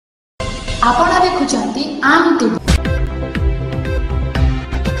आपण देखुचंती आम टीवी।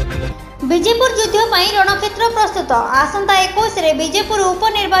 विजयपुर युद्ध रणक्षेत्र प्रस्तुत आसंता 21 रे विजयपुर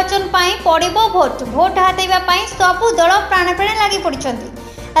उपनिर्वाचन पड़िबो भोट भोट हातेबा सबु दल प्राणप्राण लगी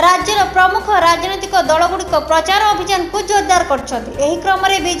पड़िछंती। राज्यर प्रमुख राजनीतिक दलगुड़िक प्रचार अभियान को जोरदार करछंती। क्रम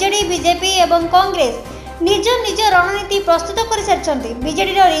में बीजेडी बीजेपी एवं कांग्रेस निज निज रणनीति प्रस्तुत कर सारी।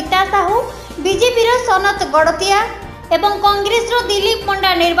 बीजेडी रीता साहू बीजेपी सनत गड़तिया एवं कांग्रेस दिलीप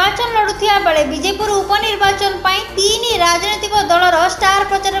पंडा निर्वाचन लड़ुथिया बेले विजयपुर उपनिर्वाचन तीन राजनीतिक दलर स्टार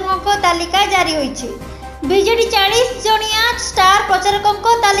प्रचारकों तालिका जारी होईछि। बीजेडी 40 जणिया स्टार प्रचारकों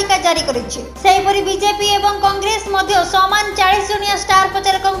तालिका जारी करिछि। सेहिपरि बीजेपी एवं कांग्रेस मध्य समान 40 जणिया स्टार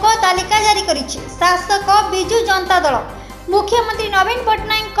प्रचारकों तालिका जारी करिछि। शासक बिजू जनता दल मुख्यमंत्री नवीन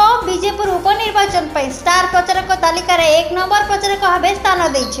पट्टनायक विजयपुर उपनिर्वाचन स्टार प्रचारक तालिकार 1 नंबर प्रचारक भाव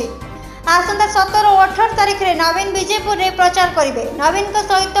स्थान देइछि। आसंता 17 और 18 तारिख रे नवीन विजयपुर रे प्रचार करिवे। नवीन को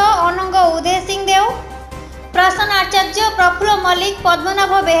सहित अनंग उदय सिंह देव, प्रसन्न आचार्य, प्रफुल्ल मल्लिक,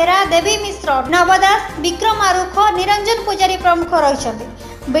 पद्मनाभ बेहरा, देवी मिश्र, नवदास, विक्रम आरुख, निरंजन पुजारी प्रमुख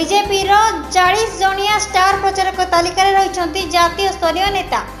रहिछन्ति। बीजेपी रो 40 जणिया स्टार प्रचारक तालिकार रहिछन्ति जातीय स्तरीय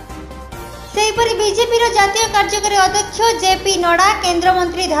नेता। सेहिपरि बीजेपी रो जातीय कार्यकारी अध्यक्ष जेपी नड्डा, केंद्र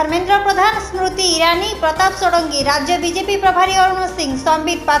मंत्री धर्मेंद्र प्रधान, स्मृति ईरानी, प्रताप षडंगी, राज्य बीजेपी प्रभारी अरुण सिंह,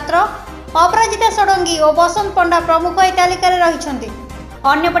 संबित पात्र, अपराजिता षडंगी और बसंत पंडा प्रमुख ए तालिकार रहिछन्ति।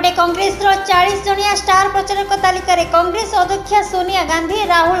 अन्यपटे कांग्रेस रो 40 जणिया स्टार प्रचारक तालिकार कांग्रेस अध्यक्षा सोनिया गांधी,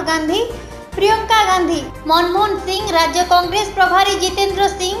 राहुल गांधी, प्रियंका गांधी, मनमोहन सिंह, राज्य कांग्रेस प्रभारी जितेंद्र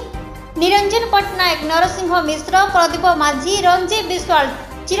सिंह, निरंजन पट्टनायक, नरसिंह मिश्र, प्रदीप माझी, रंजीव विश्वाल,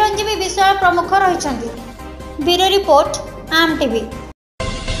 चिरंजीवी विश्वाल प्रमुख रहिछन्ति। ब्यूरो रिपोर्ट आम टीवी।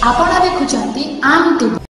 आपण देखुचंती आम टीवी।